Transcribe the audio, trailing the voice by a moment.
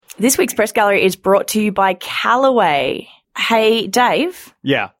This week's Press Gallery is brought to you by Callaway. Hey, Dave.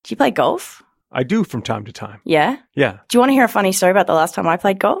 Yeah. Do you play golf? I do from time to time. Yeah? Yeah. Do you want to hear a funny story about the last time I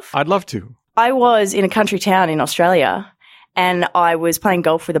played golf? I'd love to. I was in a country town in Australia and I was playing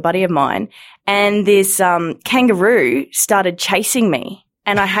golf with a buddy of mine and this kangaroo started chasing me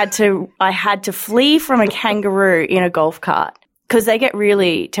and I had to flee from a kangaroo in a golf cart because they get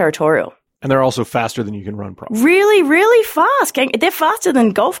really territorial. And they're also faster than you can run, probably. Really, really fast. They're faster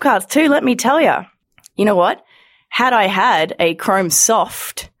than golf carts too, let me tell you. You know what? Had I had a Chrome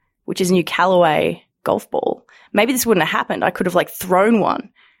Soft, which is a new Callaway golf ball, maybe this wouldn't have happened. I could have thrown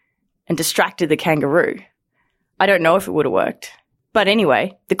one and distracted the kangaroo. I don't know if it would have worked. But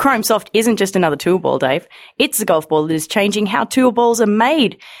anyway, the Chrome Soft isn't just another tool ball, Dave. It's a golf ball that is changing how tool balls are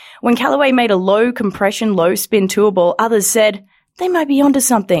made. When Callaway made a low compression, low spin tool ball, others said they might be onto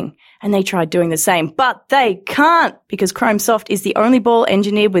something. And they tried doing the same, but they can't because Chrome Soft is the only ball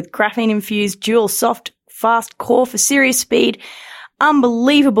engineered with graphene-infused dual soft, fast core for serious speed,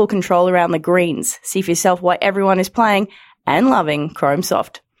 unbelievable control around the greens. See for yourself why everyone is playing and loving Chrome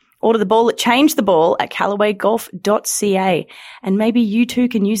Soft. Order the ball that changed the ball at callawaygolf.ca and maybe you too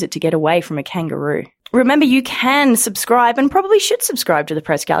can use it to get away from a kangaroo. Remember, you can subscribe and probably should subscribe to the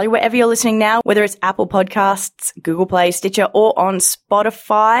Press Gallery wherever you're listening now, whether it's Apple Podcasts, Google Play, Stitcher, or on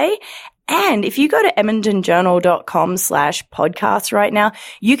Spotify. And if you go to edmontonjournal.com/podcasts right now,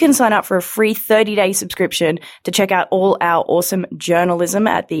 you can sign up for a free 30-day subscription to check out all our awesome journalism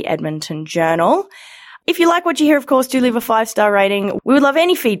at the Edmonton Journal. If you like what you hear, of course, do leave a 5-star rating. We would love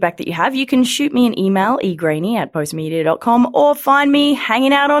any feedback that you have. You can shoot me an email, egraney@postmedia.com, or find me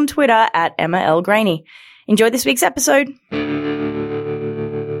hanging out on Twitter at Emma L. Graney. Enjoy this week's episode.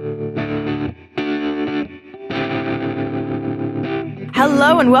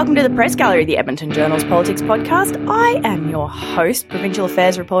 Hello and welcome to the Press Gallery, the Edmonton Journal's politics podcast. I am your host, provincial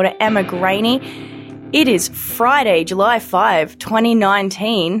affairs reporter Emma Graney. It is Friday, July 5,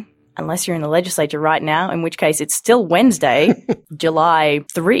 2019. Unless you're in the legislature right now, in which case it's still Wednesday, July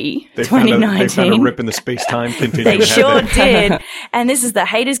 3, 2019. They found a rip in the space-time continuum. They sure did. And this is the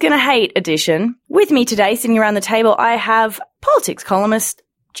Haters Gonna Hate edition. With me today, sitting around the table, I have politics columnist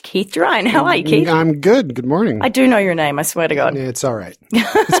Keith Gerein. How are you, Keith? I'm good. Good morning. I do know your name, I swear to God. It's all right.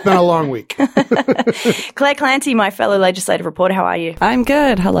 It's been a long week. Clare Clancy, my fellow legislative reporter, how are you? I'm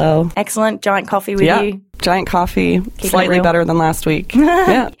good. Hello. Excellent. Giant coffee with you. Giant coffee. Slightly better than last week.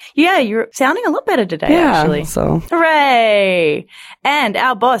 Yeah. Yeah, you're sounding a lot better today, actually. So. Hooray! And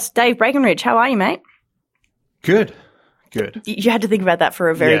our boss, Dave Breakenridge. How are you, mate? Good. Good. You had to think about that for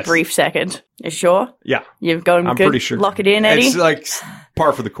a very brief second. You sure? Yeah. You're going I'm good? pretty sure. Lock it in, Eddie? It's like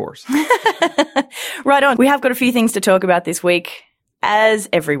par for the course. Right on. We have got a few things to talk about this week. As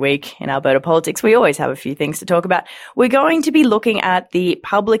every week in Alberta politics, we always have a few things to talk about. We're going to be looking at the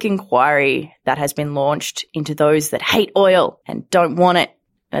public inquiry that has been launched into those that hate oil and don't want it,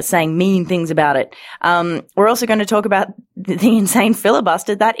 saying mean things about it. We're also going to talk about the insane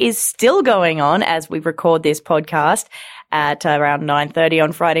filibuster that is still going on as we record this podcast at around 9:30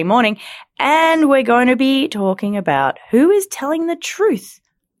 on Friday morning. And we're going to be talking about who is telling the truth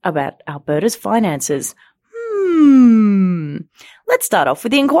about Alberta's finances. Let's start off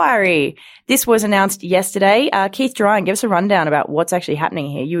with the inquiry. This was announced yesterday. Keith Gerein, give us a rundown about what's actually happening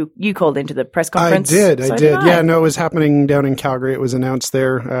here. You called into the press conference. I did. Yeah, no, it was happening down in Calgary. It was announced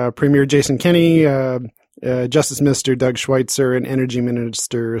there. Premier Jason Kenney, Justice Minister Doug Schweitzer, and Energy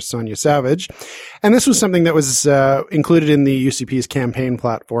Minister Sonia Savage. And this was something that was included in the UCP's campaign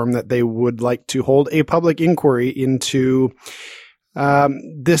platform, that they would like to hold a public inquiry into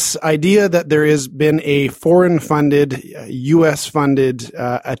this idea that there has been a foreign-funded, U.S.-funded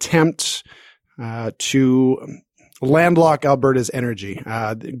attempt to landlock Alberta's energy.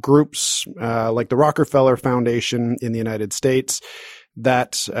 Groups like the Rockefeller Foundation in the United States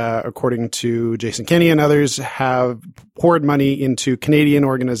that, according to Jason Kenney and others, have poured money into Canadian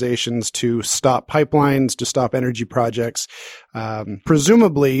organizations to stop pipelines, to stop energy projects,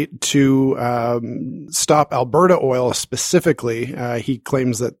 presumably to stop Alberta oil specifically. He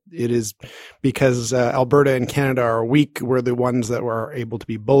claims that it is because Alberta and Canada are weak. We're the ones that were able to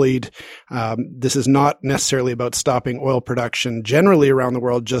be bullied. This is not necessarily about stopping oil production generally around the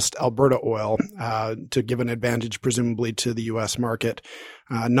world, just Alberta oil, to give an advantage presumably to the U.S. market,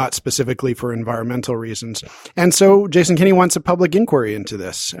 not specifically for environmental reasons. And so Jason Kenney wants a public inquiry into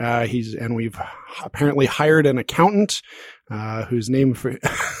this. We've apparently hired an accountant whose name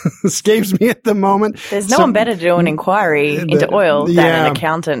escapes me at the moment. There's no one better to do an inquiry into oil than an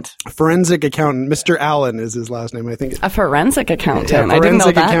accountant. Forensic accountant. Mr. Allen is his last name, I think. A forensic accountant. Yeah, I didn't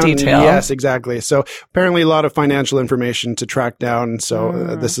know that detail. Yes, exactly. So apparently a lot of financial information to track down.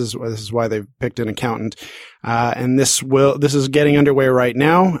 So this is why they've picked an accountant. And this is getting underway right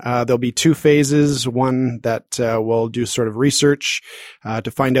now. There'll be two phases. One that will do sort of research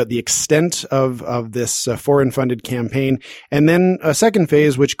to find out the extent of this foreign funded campaign. And then a second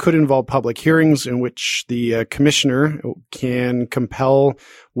phase, which could involve public hearings in which the commissioner can compel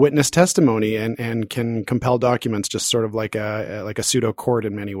witness testimony and can compel documents, just sort of like a pseudo court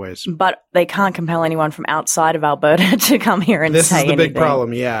in many ways. But they can't compel anyone from outside of Alberta to come here and say anything. This is the big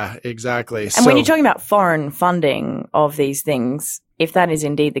problem. Yeah, exactly. And when you're talking about foreign funding of these things, if that is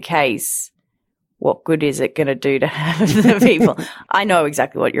indeed the case, what good is it going to do to have the people? I know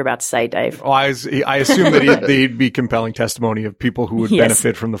exactly what you're about to say, Dave. Oh, I assume that they'd be compelling testimony of people who would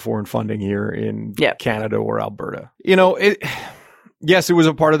benefit from the foreign funding here in Canada or Alberta. You know, yes, it was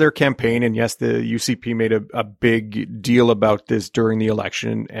a part of their campaign, and yes, the UCP made a big deal about this during the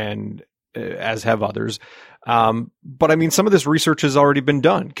election, and as have others. But I mean, some of this research has already been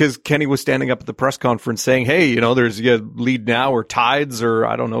done, because Kenney was standing up at the press conference saying, hey, you know, there's Lead Now or Tides or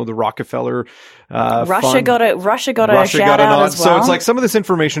I don't know, the Rockefeller Russia got a shout out as well. So it's like some of this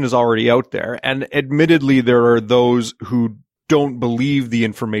information is already out there. And admittedly, there are those who don't believe the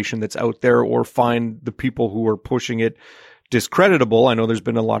information that's out there or find the people who are pushing it discreditable. I know there's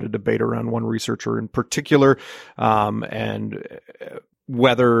been a lot of debate around one researcher in particular, and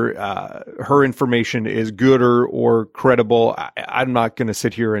whether her information is good or credible. I'm not going to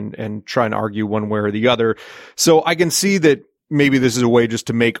sit here and try and argue one way or the other. So I can see that maybe this is a way just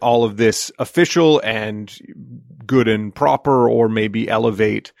to make all of this official and good and proper, or maybe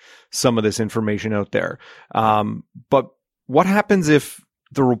elevate some of this information out there. But what happens if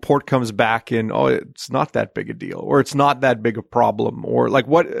the report comes back and, oh, it's not that big a deal, or it's not that big a problem, or like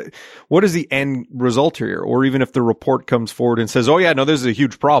what is the end result here? Or even if the report comes forward and says, oh yeah, no, this is a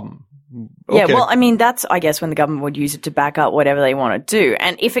huge problem. Okay. Yeah, well, I mean, that's, I guess, when the government would use it to back up whatever they want to do.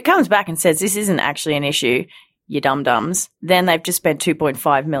 And if it comes back and says this isn't actually an issue, you dum-dums, then they've just spent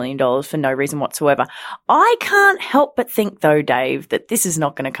 $2.5 million for no reason whatsoever. I can't help but think, though, Dave, that this is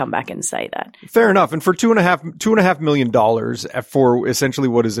not going to come back and say that. Fair enough. And for $2.5 million for essentially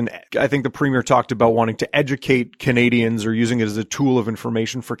what is I think the Premier talked about wanting to educate Canadians or using it as a tool of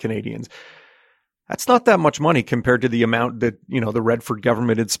information for Canadians. That's not that much money compared to the amount that, you know, the Redford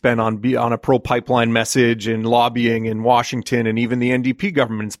government had spent on a pro-pipeline message and lobbying in Washington, and even the NDP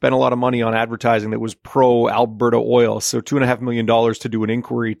government spent a lot of money on advertising that was pro-Alberta oil. So $2.5 million to do an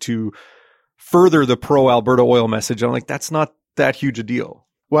inquiry to further the pro-Alberta oil message. I'm like, that's not that huge a deal.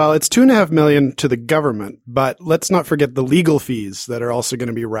 Well, it's $2.5 million to the government, but let's not forget the legal fees that are also going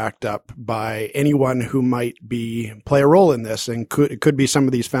to be racked up by anyone who might play a role in this. And it could be some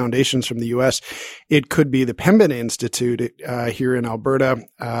of these foundations from the U.S. It could be the Pembina Institute here in Alberta.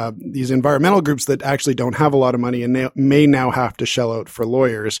 These environmental groups that actually don't have a lot of money and they may now have to shell out for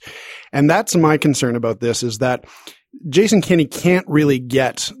lawyers. And that's my concern about this, is that Jason Kenney can't really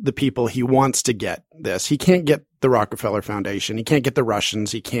get the people he wants to get this. He can't get the Rockefeller Foundation. He can't get the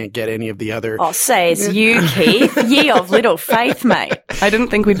Russians. He can't get any of the other. Oh, says you, Keith. Ye of little faith, mate. I didn't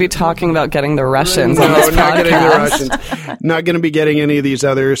think we'd be talking about getting the Russians on this podcast. Not getting the Russians. Not going to be getting any of these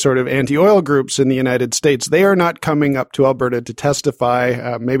other sort of anti-oil groups in the United States. They are not coming up to Alberta to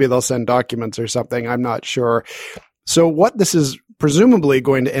testify. Maybe they'll send documents or something. I'm not sure. So what this is presumably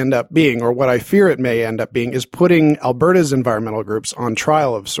going to end up being, or what I fear it may end up being, is putting Alberta's environmental groups on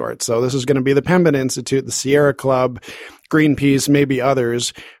trial of sorts. So this is going to be the Pembina Institute, the Sierra Club, Greenpeace, maybe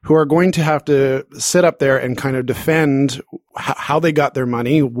others, who are going to have to sit up there and kind of defend how they got their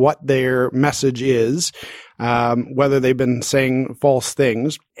money, what their message is, whether they've been saying false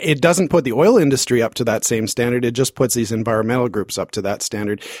things. It doesn't put the oil industry up to that same standard. It just puts these environmental groups up to that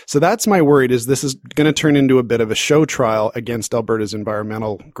standard. So that's my worry, is this is going to turn into a bit of a show trial against Alberta's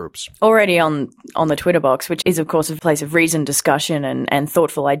environmental groups. Already on the Twitter box, which is, of course, a place of reasoned discussion and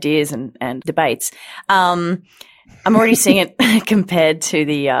thoughtful ideas and debates. I'm already seeing it compared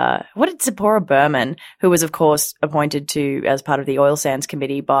to what did Zipporah Berman, who was, of course, appointed as part of the Oil Sands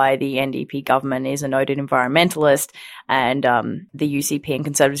Committee by the NDP government, is a noted environmentalist, and the UCP and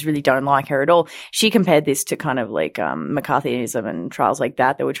Conservatives really don't like her at all. She compared this to kind of like McCarthyism and trials like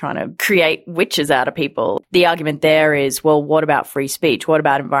that were trying to create witches out of people. The argument there is, well, what about free speech? What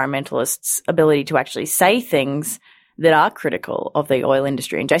about environmentalists' ability to actually say things that are critical of the oil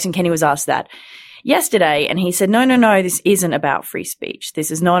industry? And Jason Kenney was asked that yesterday, and he said, no, this isn't about free speech.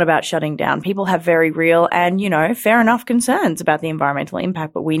 This is not about shutting down. People have very real and, fair enough concerns about the environmental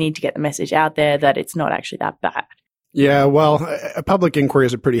impact, but we need to get the message out there that it's not actually that bad. Yeah, well, a public inquiry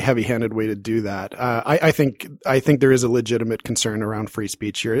is a pretty heavy-handed way to do that. I think there is a legitimate concern around free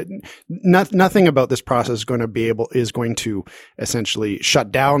speech here. Nothing about this process is going to essentially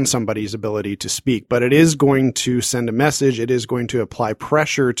shut down somebody's ability to speak, but it is going to send a message. It is going to apply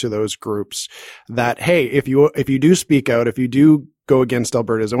pressure to those groups that, hey, if you do speak out, if you do go against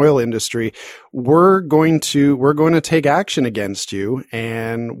Alberta's oil industry, we're going to take action against you,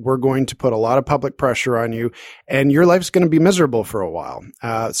 and we're going to put a lot of public pressure on you, and your life's going to be miserable for a while.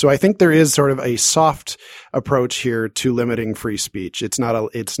 So I think there is sort of a soft approach here to limiting free speech. It's not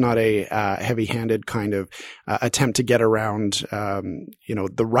a heavy-handed kind of attempt to get around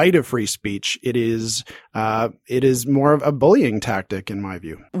the right of free speech. It is more of a bullying tactic, in my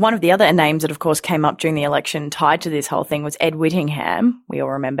view. One of the other names that, of course, came up during the election tied to this whole thing was Ed Whittingham. We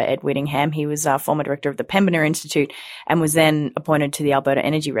all remember Ed Whittingham. He was former director of the Pembina Institute and was then appointed to the Alberta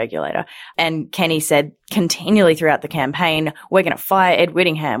Energy Regulator. And Kenney said continually throughout the campaign, we're going to fire Ed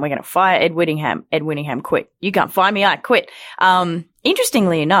Whittingham. We're going to fire Ed Whittingham. Ed Whittingham quit. You can't fire me. I quit.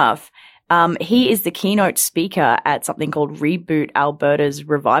 Interestingly enough, he is the keynote speaker at something called Reboot Alberta's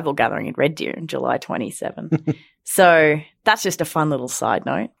Revival Gathering in Red Deer in July 27. So that's just a fun little side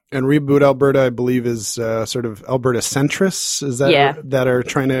note. And Reboot Alberta, I believe, is sort of Alberta centrists, is that that are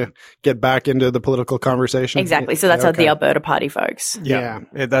trying to get back into the political conversation? Exactly. So that's how the Alberta Party folks. Yeah.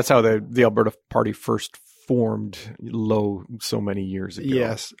 That's how the Alberta Party first formed so many years ago.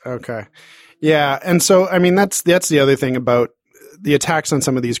 Yes. Okay. Yeah. And so, I mean, that's the other thing about the attacks on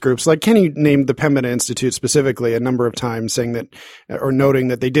some of these groups. Like Kenney named the Pembina Institute specifically a number of times, saying that, or noting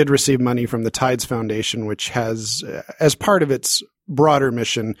that they did receive money from the Tides Foundation, which has, as part of its broader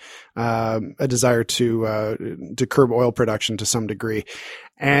mission, a desire to curb oil production to some degree.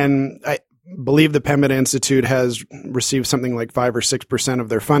 And I believe the Pembina Institute has received something like 5 or 6% of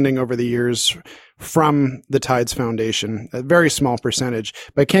their funding over the years from the Tides Foundation, a very small percentage.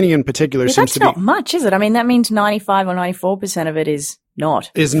 But Kenney in particular seems to be... That's not much, is it? I mean, that means 95 or 94% of it is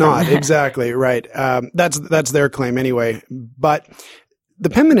not. Is not, exactly, right. That's their claim anyway. But the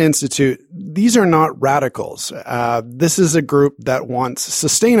Pembina Institute, these are not radicals. This is a group that wants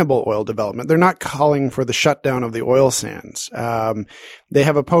sustainable oil development. They're not calling for the shutdown of the oil sands. They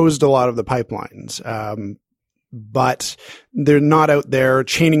have opposed a lot of the pipelines. But they're not out there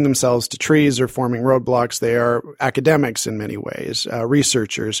chaining themselves to trees or forming roadblocks. They are academics in many ways,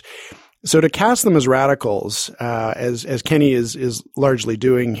 researchers. So to cast them as radicals, as Kenney is largely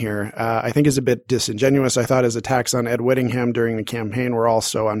doing here, I think is a bit disingenuous. I thought his attacks on Ed Whittingham during the campaign were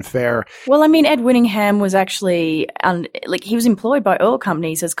also unfair. Well, I mean, Ed Whittingham was actually, he was employed by oil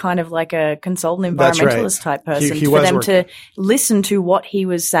companies as kind of like a consultant environmentalist type person for them to listen to what he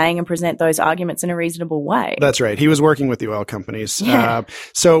was saying and present those arguments in a reasonable way. That's right. He was working with the oil companies. Yeah.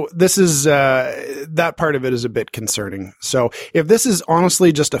 So this is, that part of it is a bit concerning. So if this is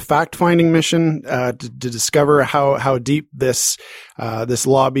honestly just a fact-finding mission to discover how deep this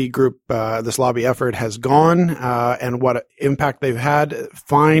lobby group, this lobby effort has gone, and what impact they've had,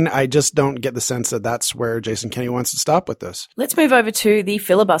 fine. I just don't get the sense that that's where Jason Kenney wants to stop with this. Let's move over to the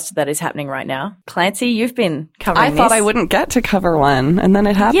filibuster that is happening right now. Clancy, you've been covering this. I thought I wouldn't get to cover one, and then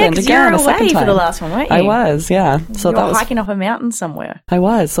it happened again. You were away for the last one, weren't you? I was, yeah. So you were hiking up a mountain somewhere. I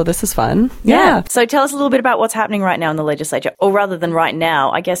was. So this is fun. Yeah. So tell us a little bit about what's happening right now in the legislature, or rather than right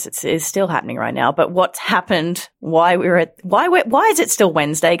now. I guess it's still happening right now. But what's happened? Why is it still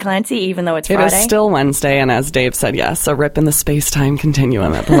Wednesday, Clancy, even though it's Friday? It is still Wednesday, and as Dave said, yes, a rip in the space-time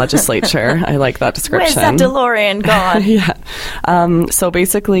continuum at the legislature. I like that description. Where's that DeLorean gone? Yeah. So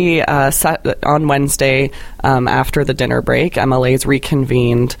basically, on Wednesday, after the dinner break, MLAs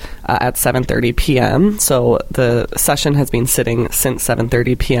reconvened at 7:30 p.m. So the session has been sitting since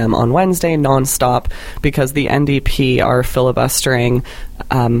 7:30 p.m. on Wednesday, nonstop, because the NDP are filibustering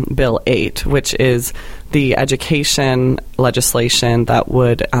Bill 8, which is the education legislation that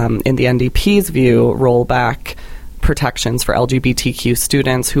would, in the NDP's view, roll back protections for LGBTQ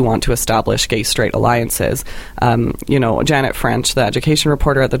students who want to establish gay-straight alliances. Janet French, the education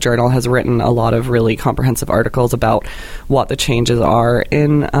reporter at the Journal, has written a lot of really comprehensive articles about what the changes are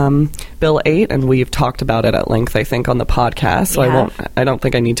in Bill 8, and we've talked about it at length, I think, on the podcast. So I don't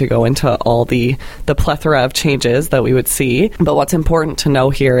think I need to go into all the plethora of changes that we would see. But what's important to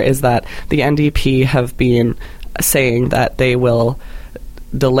know here is that the NDP have been saying that they will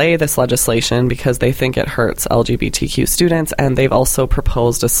delay this legislation because they think it hurts LGBTQ students, and they've also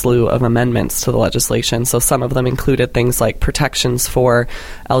proposed a slew of amendments to the legislation. So some of them included things like protections for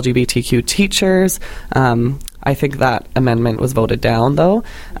LGBTQ teachers. I think that amendment was voted down, though.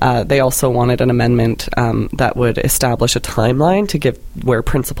 They also wanted an amendment that would establish a timeline to give where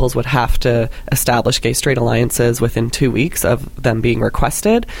principals would have to establish gay-straight alliances within 2 weeks of them being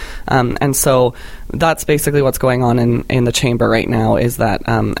requested. And so that's basically what's going on in the chamber right now, is that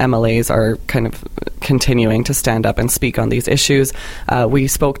MLAs are kind of continuing to stand up and speak on these issues. We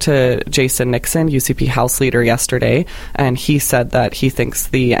spoke to Jason Nixon, UCP House Leader, yesterday, and he said that he thinks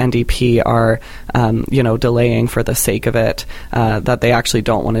the NDP are, delaying for the sake of it, that they actually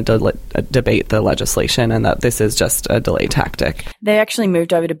don't want to debate the legislation, and that this is just a delay tactic. They actually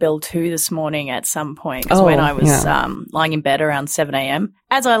moved over to Bill 2 this morning at some point, because when I was lying in bed around 7 a.m.,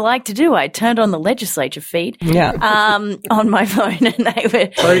 as I like to do, I turned on the legislature feed on my phone, and they were...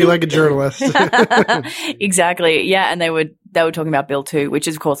 Party like a journalist. Exactly, yeah, and they were talking about Bill 2, which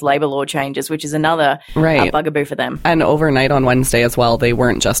is, of course, labour law changes, which is another bugaboo for them. And overnight on Wednesday as well, they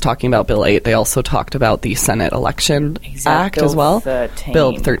weren't just talking about Bill 8, they also talked about the Senate Election Act Bill as well. 13.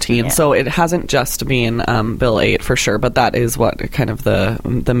 Bill 13. Yeah. So it hasn't just been Bill 8 for sure, but that is what kind of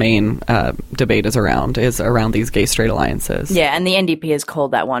the main debate is around these gay-straight alliances. Yeah, and the NDP has called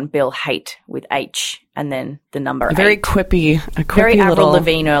that one Bill Hate with H and then the number 8. Very quippy very little Avril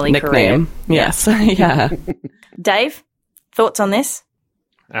Lavigne early nickname. career. Yes, yeah. Dave, thoughts on this?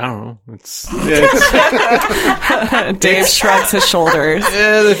 I don't know. It's Dave shrugs his shoulders. You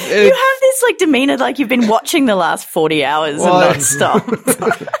have this demeanor like you've been watching the last 40 hours and not stopped.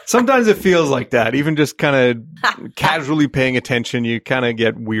 Sometimes it feels like that. Even just kind of casually paying attention, you kind of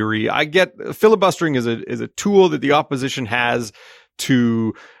get weary. I get filibustering is a tool that the opposition has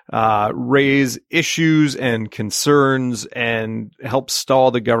to raise issues and concerns and help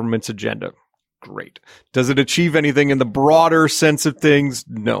stall the government's agenda. Great. Does it achieve anything in the broader sense of things?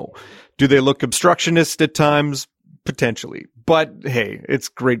 No. Do they look obstructionist at times? Potentially. But hey, it's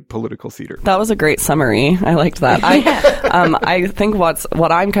great political theater. That was a great summary. I liked that. I think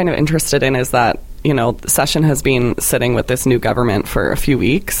what I'm kind of interested in is that, the session has been sitting with this new government for a few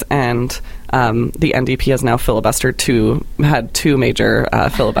weeks, and the NDP has now had two major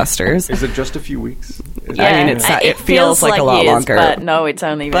filibusters. Is it just a few weeks? Yeah, it feels like a lot years, longer. But no, it's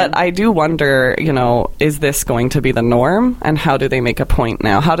only But I do wonder, is this going to be the norm? And how do they make a point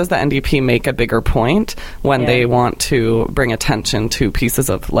now? How does the NDP make a bigger point when they want to bring attention to pieces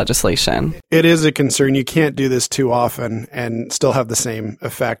of legislation? It is a concern. You can't do this too often and still have the same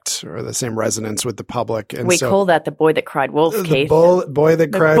effect or the same resonance with the public. And we call that the boy that cried wolf, Keith. Boy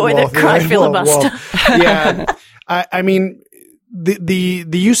that cried wolf. That cried filibuster. Yeah. I mean, the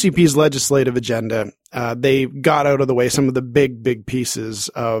UCP's legislative agenda, they got out of the way some of the big pieces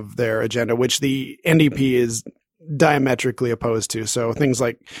of their agenda, which the NDP is diametrically opposed to. So things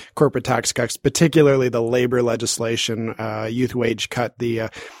like corporate tax cuts, particularly the labor legislation, youth wage cut, the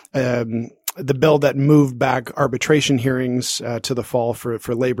bill that moved back arbitration hearings to the fall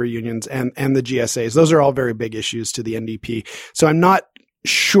for labor unions and the GSAs. Those are all very big issues to the NDP. So I'm not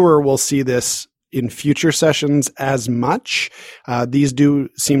sure we'll see this in future sessions as much. These do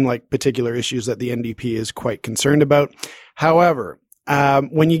seem like particular issues that the NDP is quite concerned about. However,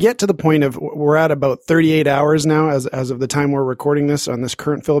 when you get to the point of we're at about 38 hours now as of the time we're recording this on this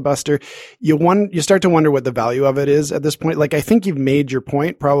current filibuster, you start to wonder what the value of it is at this point. Like, I think you've made your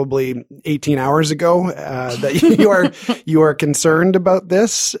point probably 18 hours ago, that you are concerned about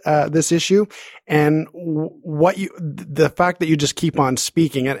this issue, and the fact that you just keep on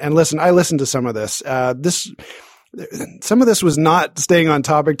speaking. And listen, I listened to some of this. Some of this was not staying on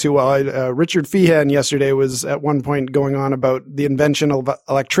topic too well. Richard Feehan yesterday was at one point going on about the invention of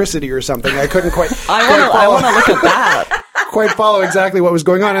electricity or something. I couldn't quite. I want to look at that. Quite follow exactly what was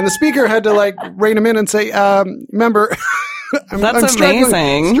going on, and the speaker had to rein him in and say, "Remember." I'm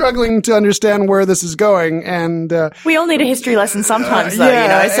struggling to understand where this is going, and we all need a history lesson sometimes,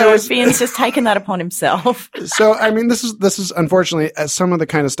 though. So Feehan's just taken that upon himself. So, I mean, this is unfortunately some of the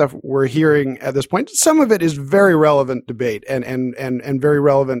kind of stuff we're hearing at this point. Some of it is very relevant debate and very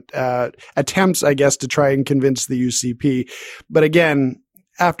relevant attempts, I guess, to try and convince the UCP. But again,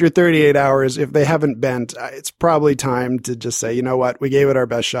 after 38 hours, if they haven't bent, it's probably time to just say, you know what, we gave it our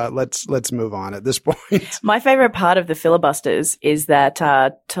best shot. Let's move on at this point. My favorite part of the filibusters is that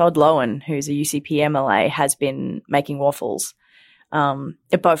Todd Lowen, who's a UCP MLA, has been making waffles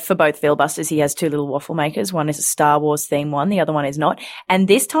For both filibusters, he has two little waffle makers. One is a Star Wars theme one. The other one is not. And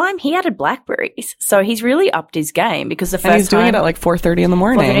this time he added blackberries. So he's really upped his game because the first time... And he's doing it at like 4:30 in the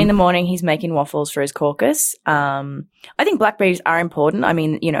morning. 4:30 in the morning, he's making waffles for his caucus. I think blackberries are important. I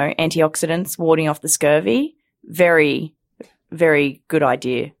mean, antioxidants, warding off the scurvy. Very, very good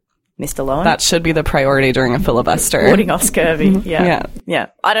idea, Mr. Lowen. That should be the priority during a filibuster. Warding off scurvy. Yeah. Yeah.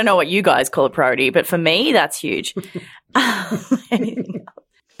 I don't know what you guys call a priority, but for me, that's huge.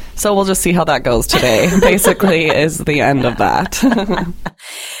 So we'll just see how that goes today. Basically is the end of that.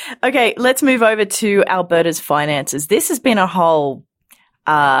 Okay, let's move over to Alberta's finances. This has been a whole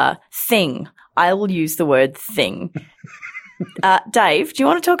thing. I will use the word thing. Dave, do you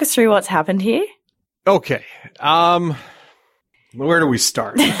want to talk us through what's happened here? Okay. Where do we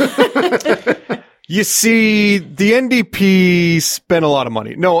start? You see, the NDP spent a lot of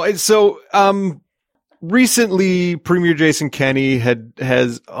money. No, so recently, Premier Jason Kenney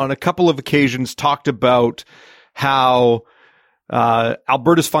has on a couple of occasions talked about how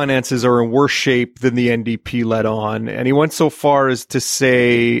Alberta's finances are in worse shape than the NDP let on. And he went so far as to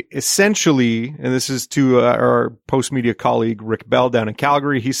say, essentially, and this is to our post-media colleague, Rick Bell, down in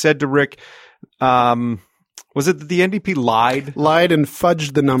Calgary. He said to Rick, was it that the NDP lied? Lied and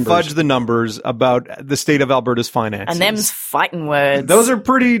fudged the numbers. Fudged the numbers about the state of Alberta's finances. And them's fighting words. Those are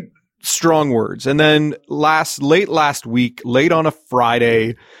pretty strong words. And then late last week, late on a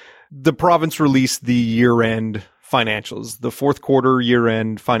Friday, the province released the year-end financials, the fourth quarter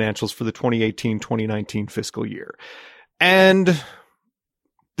year-end financials for the 2018-2019 fiscal year. And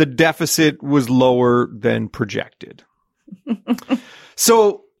the deficit was lower than projected.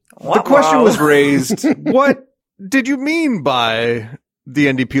 So the question was raised, what did you mean by the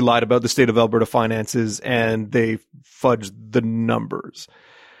NDP lied about the state of Alberta finances and they fudged the numbers?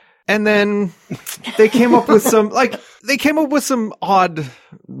 And then they came up with some odd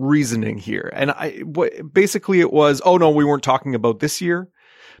reasoning here. And basically it was, oh no, we weren't talking about this year,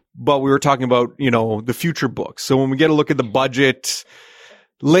 but we were talking about, the future books. So when we get a look at the budget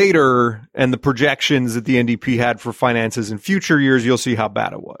later and the projections that the NDP had for finances in future years, you'll see how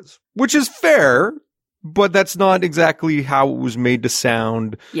bad it was, which is fair, but that's not exactly how it was made to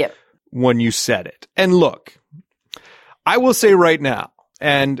sound when you said it. And look, I will say right now,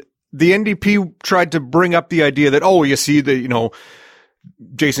 and the NDP tried to bring up the idea that, oh, you see that,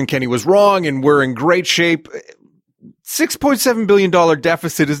 Jason Kenney was wrong and we're in great shape. $6.7 billion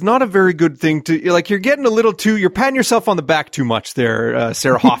deficit is not a very good thing you're getting a little you're patting yourself on the back too much there,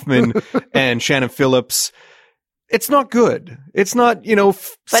 Sarah Hoffman and Shannon Phillips. It's not good. It's not,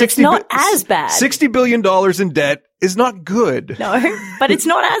 but it's not as bad. $60 billion in debt is not good. No, but it's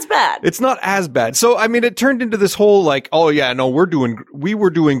not as bad. It's not as bad. So, I mean, it turned into this whole we were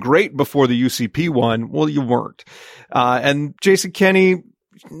doing great before the UCP won. Well, you weren't. And Jason Kenney,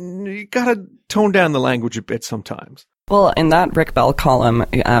 you gotta tone down the language a bit sometimes. Well, in that Rick Bell column,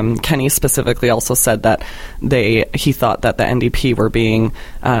 Kenney specifically also said that he thought that the NDP were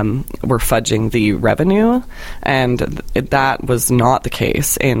fudging the revenue, and that was not the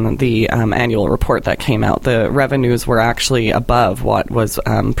case in the annual report that came out. The revenues were actually above what was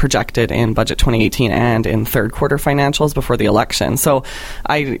projected in Budget 2018 and in third quarter financials before the election. So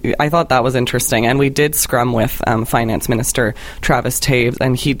I thought that was interesting, and we did scrum with Finance Minister Travis Taves,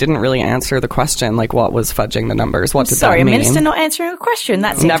 and he didn't really answer the question, like what was fudging the numbers, what did Sorry, that mean? a minister not answering a question.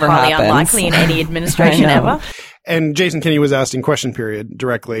 That's never entirely happens. Unlikely in any administration ever. And Jason Kenney was asked in question period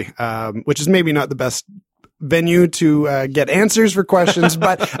directly, which is maybe not the best venue to get answers for questions,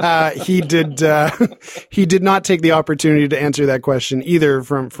 but he did not take the opportunity to answer that question either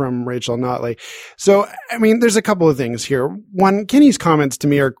from Rachel Notley. So, I mean, there's a couple of things here. One, Kenney's comments to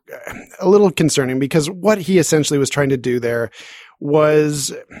me are a little concerning because what he essentially was trying to do there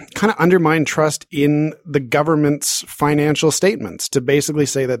was kind of undermine trust in the government's financial statements, to basically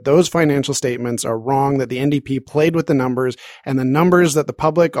say that those financial statements are wrong, that the NDP played with the numbers, and the numbers that the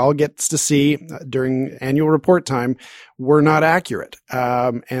public all gets to see during annual report time were not accurate.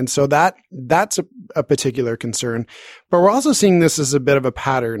 And so that's a particular concern. But we're also seeing this as a bit of a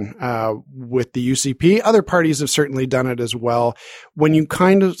pattern with the UCP. Other parties have certainly done it as well. When you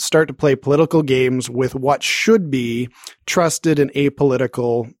kind of start to play political games with what should be trusted and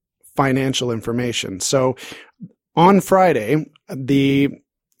apolitical financial information. So on Friday,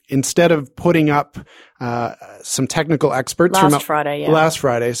 instead of putting up some technical experts last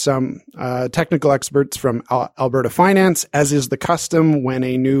Friday, some technical experts from Alberta Finance, as is the custom when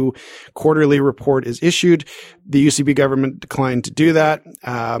a new quarterly report is issued, the UCP government declined to do that.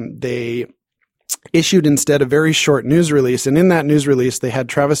 They issued instead a very short news release. And in that news release, they had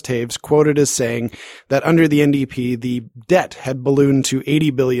Travis Taves quoted as saying that under the NDP, the debt had ballooned to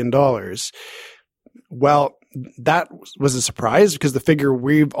 $80 billion. Well, that was a surprise because the figure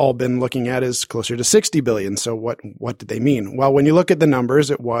we've all been looking at is closer to 60 billion. So what did they mean? Well, when you look at the numbers,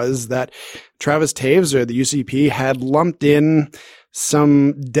 it was that Travis Taves or the UCP had lumped in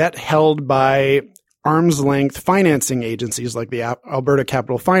some debt held by arm's length financing agencies like the Alberta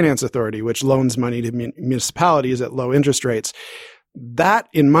Capital Finance Authority, which loans money to municipalities at low interest rates. That,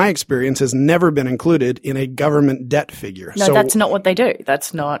 in my experience, has never been included in a government debt figure. No, that's not what they do.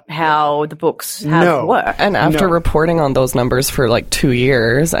 That's not how the books have worked. And after reporting on those numbers for like 2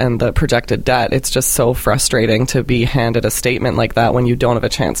 years and the projected debt, it's just so frustrating to be handed a statement like that when you don't have a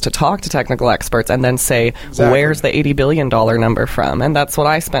chance to talk to technical experts and then say, where's the $80 billion number from? And that's what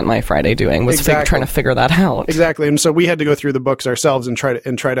I spent my Friday doing, was trying to figure that out. Exactly. And so we had to go through the books ourselves and try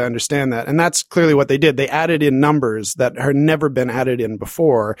to understand that. And that's clearly what they did. They added in numbers that had never been added in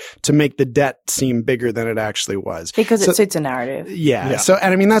before to make the debt seem bigger than it actually was. Because it suits a narrative. Yeah. So,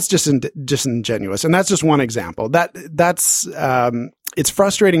 and I mean, that's just ingenuous. And that's just one example. That's it's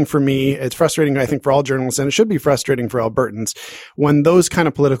frustrating for me. It's frustrating, I think, for all journalists, and it should be frustrating for Albertans when those kind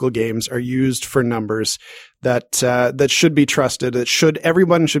of political games are used for numbers that should be trusted.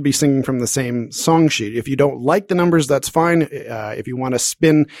 Everyone should be singing from the same song sheet. If you don't like the numbers, that's fine. If you want to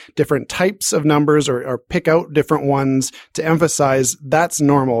spin different types of numbers or pick out different ones to emphasize, that's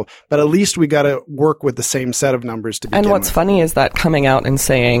normal. But at least we got to work with the same set of numbers to begin with. And what's funny is that coming out and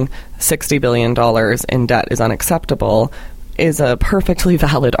saying $60 billion in debt is unacceptable is a perfectly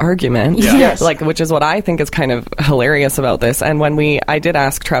valid argument. Yeah. Yes. Which is what I think is kind of hilarious about this. And I did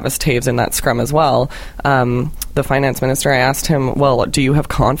ask Travis Taves in that scrum as well, the finance minister, I asked him, well, do you have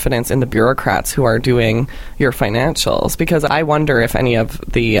confidence in the bureaucrats who are doing your financials? Because I wonder if any of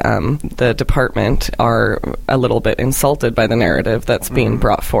the department are a little bit insulted by the narrative that's being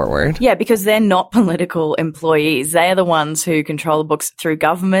brought forward. Yeah, because they're not political employees. They are the ones who control the books through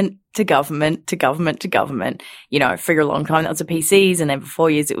government to government to government to government. You know, for a long time that was the PCs, and then for 4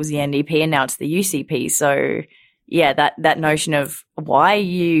 years it was the NDP, and now it's the UCP. So yeah, that notion of why are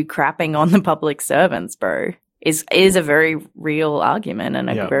you crapping on the public servants, bro, is a very real argument and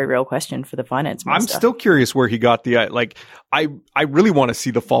a very real question for the finance minister. I'm still curious where he got the I really want to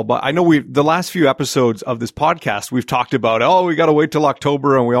see the fall, but I know the last few episodes of this podcast we've talked about, we got to wait till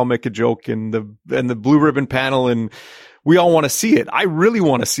October and we all make a joke in the blue ribbon panel and we all want to see it. I really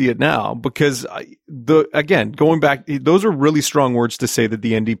want to see it now because again, going back, those are really strong words to say that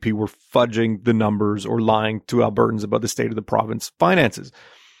the NDP were fudging the numbers or lying to Albertans about the state of the province finances.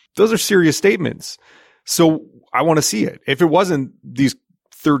 Those are serious statements. So I want to see it. If it wasn't these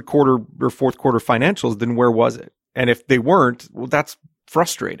third quarter or fourth quarter financials, then where was it? And if they weren't, well, that's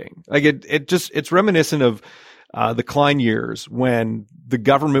frustrating. Like it's reminiscent of the Klein years when the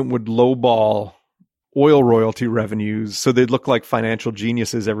government would lowball oil royalty revenues so they'd look like financial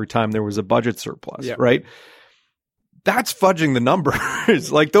geniuses every time there was a budget surplus, right? That's fudging the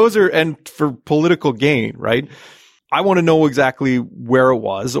numbers. Like those are, and for political gain, right? I want to know exactly where it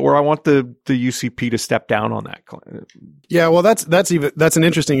was, or I want the UCP to step down on that. Yeah, well, that's an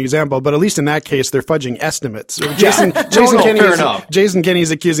interesting example, but at least in that case, they're fudging estimates. Jason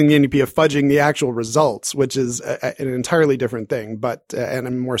Kenney's accusing the NDP of fudging the actual results, which is an entirely different thing, but and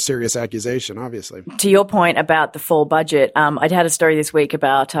a more serious accusation, obviously. To your point about the fall budget, I'd had a story this week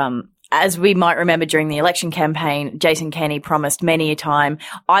about as we might remember during the election campaign, Jason Kenney promised many a time,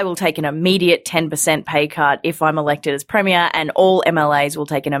 I will take an immediate 10% pay cut if I'm elected as Premier, and all MLAs will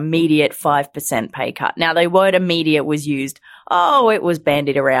take an immediate 5% pay cut. Now, the word immediate was used. It was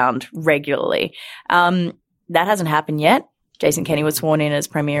bandied around regularly. That hasn't happened yet. Jason Kenney was sworn in as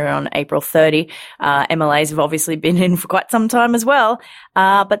Premier on April 30. MLAs have obviously been in for quite some time as well.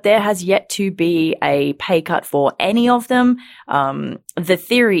 But there has yet to be a pay cut for any of them. The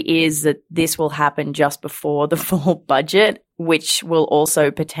theory is that this will happen just before the fall budget, which will also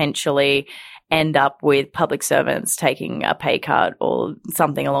potentially end up with public servants taking a pay cut or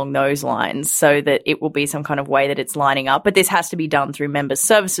something along those lines, so that it will be some kind of way that it's lining up. But this has to be done through Members'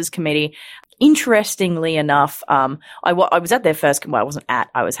 Services Committee. Interestingly enough, I was at their first, I wasn't at,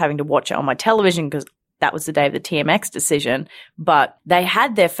 I was having to watch it on my television because that was the day of the TMX decision, but they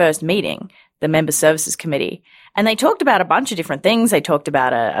had their first meeting, the Member Services Committee, and they talked about a bunch of different things. They talked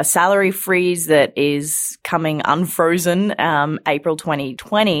about a salary freeze that is coming unfrozen, April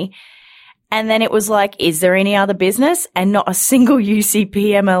 2020. And then it was like, is there any other business? And not a single UCP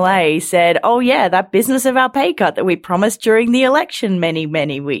MLA said, oh yeah, that business of our pay cut that we promised during the election many,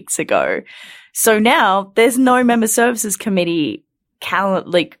 many weeks ago. So now there's no Member Services Committee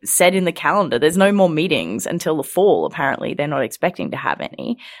set in the calendar. There's no more meetings until the fall, apparently. They're not expecting to have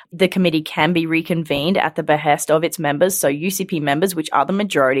any. The committee can be reconvened at the behest of its members. So UCP members, which are the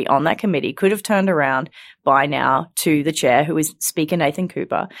majority on that committee, could have turned around by now to the chair, who is Speaker Nathan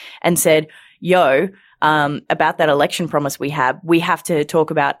Cooper, and said, about that election promise we have to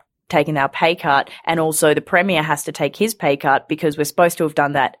talk about taking our pay cut, and also the Premier has to take his pay cut because we're supposed to have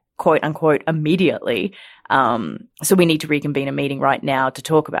done that, quote unquote, immediately. So we need to reconvene a meeting right now to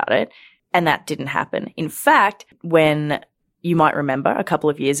talk about it. And that didn't happen. In fact, when you might remember a couple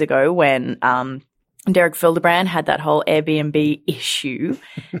of years ago when Derek Fildebrandt had that whole Airbnb issue,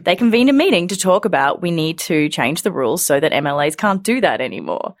 they convened a meeting to talk about we need to change the rules so that MLAs can't do that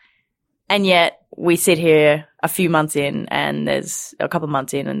anymore. And yet we sit here a few months in and there's a couple of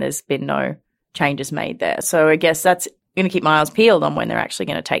months in and there's been no changes made there. So I guess that's going to keep my eyes peeled on when they're actually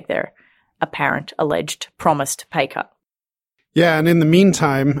going to take their apparent, alleged, promised pay cut. Yeah, and in the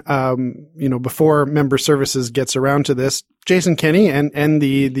meantime, before Member Services gets around to this, Jason Kenney and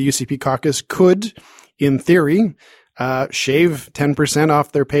the UCP caucus could, in theory, shave 10%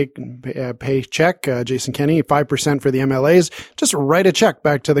 off their paycheck. Jason Kenney, 5% for the MLAs. Just write a check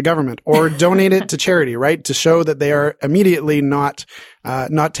back to the government or donate it to charity, right? To show that they are immediately not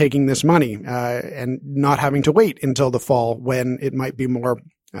taking this money, and not having to wait until the fall when it might be more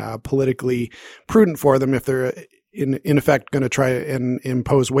politically prudent for them if they're in effect going to try and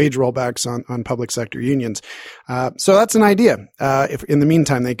impose wage rollbacks on public sector unions. So that's an idea. If in the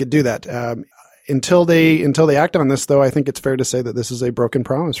meantime they could do that. Until they act on this, though, I think it's fair to say that this is a broken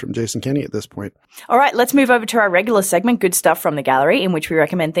promise from Jason Kenney at this point. All right, let's move over to our regular segment, Good Stuff from the Gallery, in which we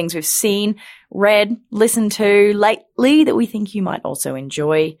recommend things we've seen, read, listened to lately that we think you might also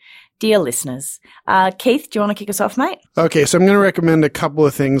enjoy. Dear listeners, Keith, do you want to kick us off, mate? Okay, so I'm going to recommend a couple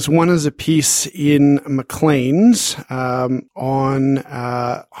of things. One is a piece in Macleans on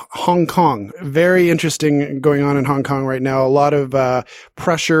Hong Kong. Very interesting going on in Hong Kong right now. A lot of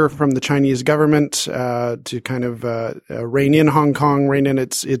pressure from the Chinese government to kind of rein in Hong Kong, rein in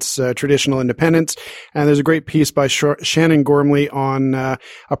its traditional independence. And there's a great piece by Shannon Gormley on a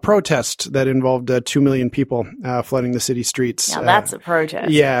protest that involved 2 million people flooding the city streets. Now that's a protest.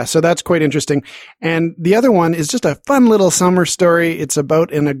 Yeah, so that's quite interesting. And the other one is just a fun little summer story. It's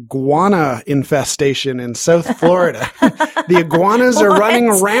about an iguana infestation in South Florida. The iguanas are running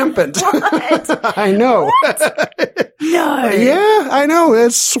rampant. What? I know. What? No. Yeah, I know.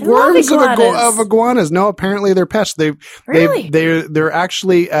 It's swarms of iguanas. No, apparently they're pests. They're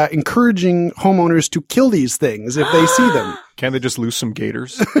actually encouraging homeowners to kill these things if they see them. Can't they just lose some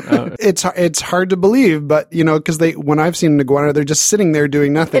gators? It's hard to believe, but because when I've seen an iguana, they're just sitting there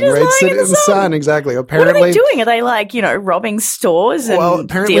doing nothing, right? Sitting in the sun, exactly. Apparently, what are they doing? Are they robbing stores and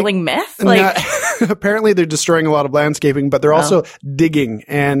dealing meth? Apparently, they're destroying a lot of landscaping, but they're also digging,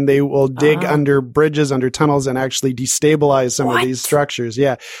 and they will dig under bridges, under tunnels, and actually destabilize some of these structures.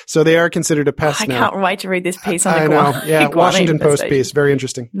 Yeah, so they are considered a pest now. I can't wait to read this piece on iguana. I know. Yeah, Washington Post piece, very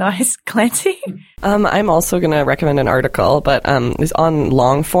interesting. Nice, Clancy. I'm also going to recommend an article, but it's on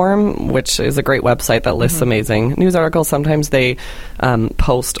Longform, which is a great website that lists amazing news articles. Sometimes they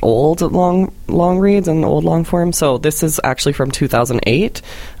post old long reads and old long form. So this is actually from 2008,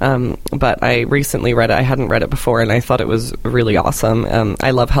 but I recently read it. I hadn't read it before, and I thought it was really awesome.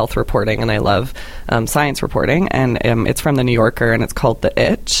 I love health reporting, and I love science reporting, and it's from The New Yorker, and it's called The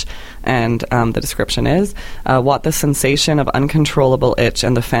Itch. And the description is, what the sensation of uncontrollable itch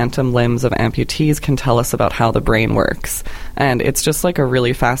and the phantom limbs of amputees can tell us about how the brain works. And it's just like a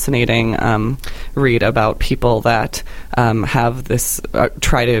really fascinating read about people that have this,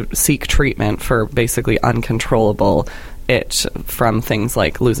 try to seek treatment for basically uncontrollable itch from things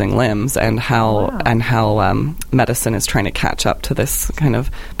like losing limbs, and how medicine is trying to catch up to this kind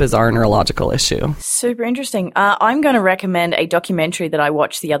of bizarre neurological issue. Super interesting. I'm going to recommend a documentary that I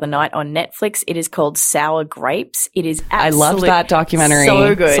watched the other night on Netflix. It is called Sour Grapes. It is I loved that documentary.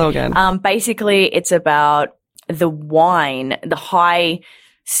 So good. So good. Basically, it's about the wine, the high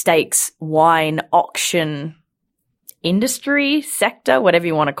stakes wine auction industry sector, whatever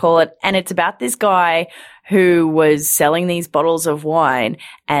you want to call it. And it's about this guy who was selling these bottles of wine,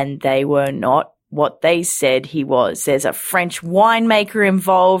 and they were not what they said he was. There's a French winemaker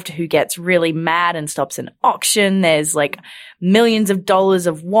involved who gets really mad and stops an auction. There's millions of dollars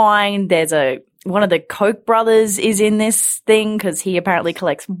of wine. There's one of the Koch brothers is in this thing because he apparently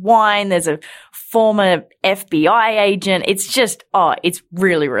collects wine. There's a former FBI agent. It's just, it's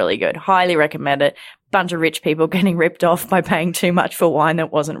really, really good. Highly recommend it. Bunch of rich people getting ripped off by paying too much for wine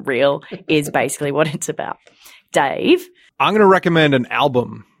that wasn't real is basically what it's about. Dave? I'm going to recommend an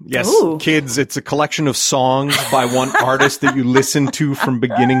album. Yes, Ooh. Kids, it's a collection of songs by one artist that you listen to from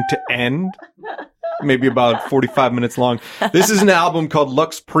beginning to end. Maybe about 45 minutes long. This is an album called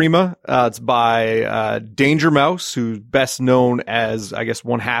Lux Prima. It's by Danger Mouse, who's best known as, I guess,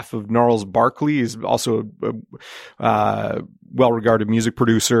 one half of Gnarls Barkley. He's also a well-regarded music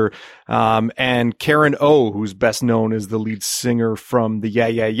producer. And Karen O, who's best known as the lead singer from the Yeah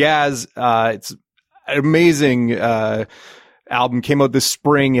Yeah Yeahs. It's an amazing album, came out this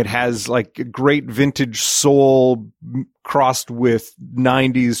spring. It has like great vintage soul crossed with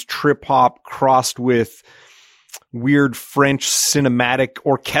 90s trip hop, crossed with weird French cinematic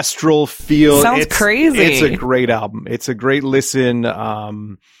orchestral feel. Sounds crazy. It's a great album. It's a great listen.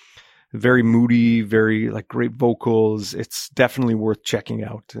 Very moody, very like great vocals. It's definitely worth checking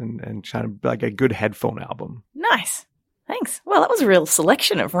out and kind of like a good headphone album. Nice. Thanks. Well, that was a real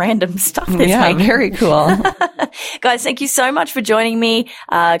selection of random stuff this Yeah, week. very cool. Guys, thank you so much for joining me,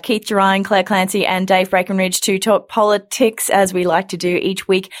 Keith Gerein, Clare Clancy, and Dave Breakenridge to talk politics as we like to do each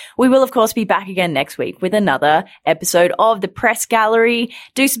week. We will, of course, be back again next week with another episode of The Press Gallery.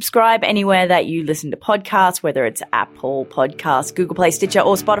 Do subscribe anywhere that you listen to podcasts, whether it's Apple Podcasts, Google Play, Stitcher,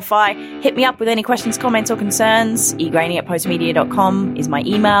 or Spotify. Hit me up with any questions, comments, or concerns. egraney@postmedia.com is my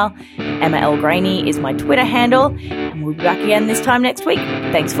email. Emma L. Graney is my Twitter handle. And we'll be back again this time next week.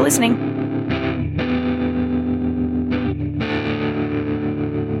 Thanks for listening.